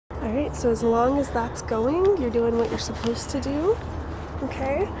Alright, so as long as that's going, you're doing what you're supposed to do.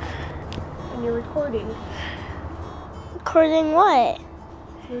 Okay? And you're recording. Recording what?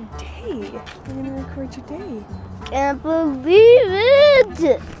 Your day. You're gonna record your day. Can't believe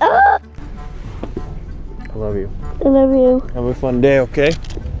it! Ah! I love you. I love you. Have a fun day, okay?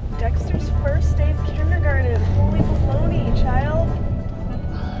 Dexter's first day of kindergarten. Holy baloney, child.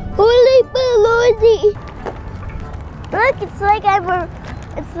 Holy baloney! Look, it's like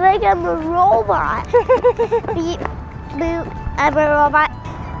I'm a robot. Beep, boop, I'm a robot.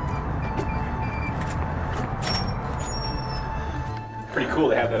 Pretty cool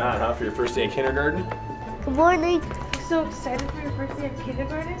to have that on, huh, for your first day of kindergarten? Good morning. You so excited for your first day of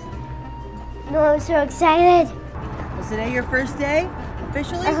kindergarten? No, I'm so excited. Was today your first day,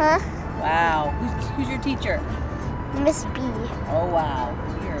 officially? Uh-huh. Wow. Who's your teacher? Miss B. Oh, wow.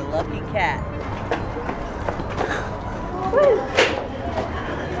 You're a lucky cat. Ready?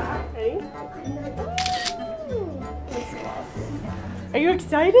 Are you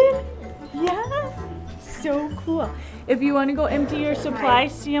excited? Yeah? So cool. If you want to go empty your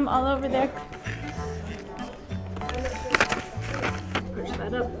supplies, see them all over there. Push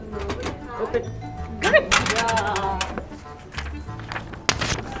that up. Open. Good job.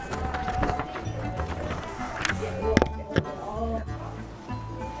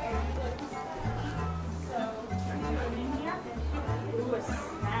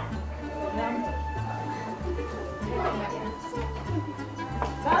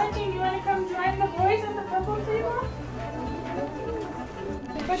 Valentine, you want to come join the boys at the purple table?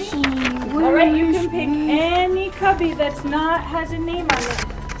 Alright, you can pick any cubby that's has a name on it.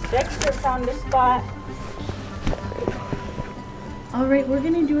 Dexter found a spot. Alright, we're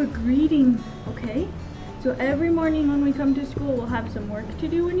gonna do a greeting, okay? So every morning when we come to school, we'll have some work to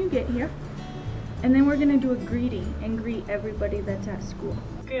do when you get here. And then we're gonna do a greeting and greet everybody that's at school.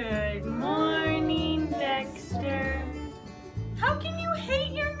 Good morning, Dexter. How can you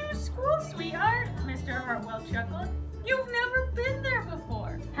hate your new school, sweetheart? Mr. Hartwell chuckled. You've never been there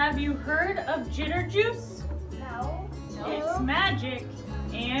before. Have you heard of jitter juice? No. It's magic,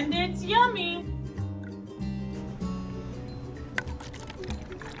 and it's yummy.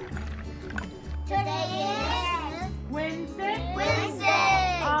 Today is Wednesday,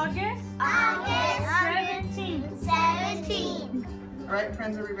 August 17th. 17th. All right,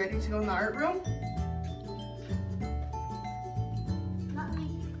 friends, are we ready to go in the art room?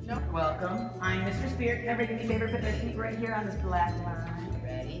 No. Welcome. I'm Mr. Spear. Everybody do me a favor, put their feet right here on this black line.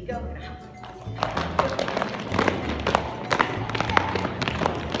 Ready, go.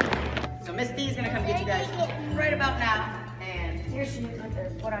 So Miss B is gonna come get you guys right about now. And here she is with her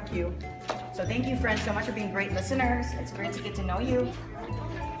foot on cue. So thank you, friends, so much for being great listeners. It's great to get to know you.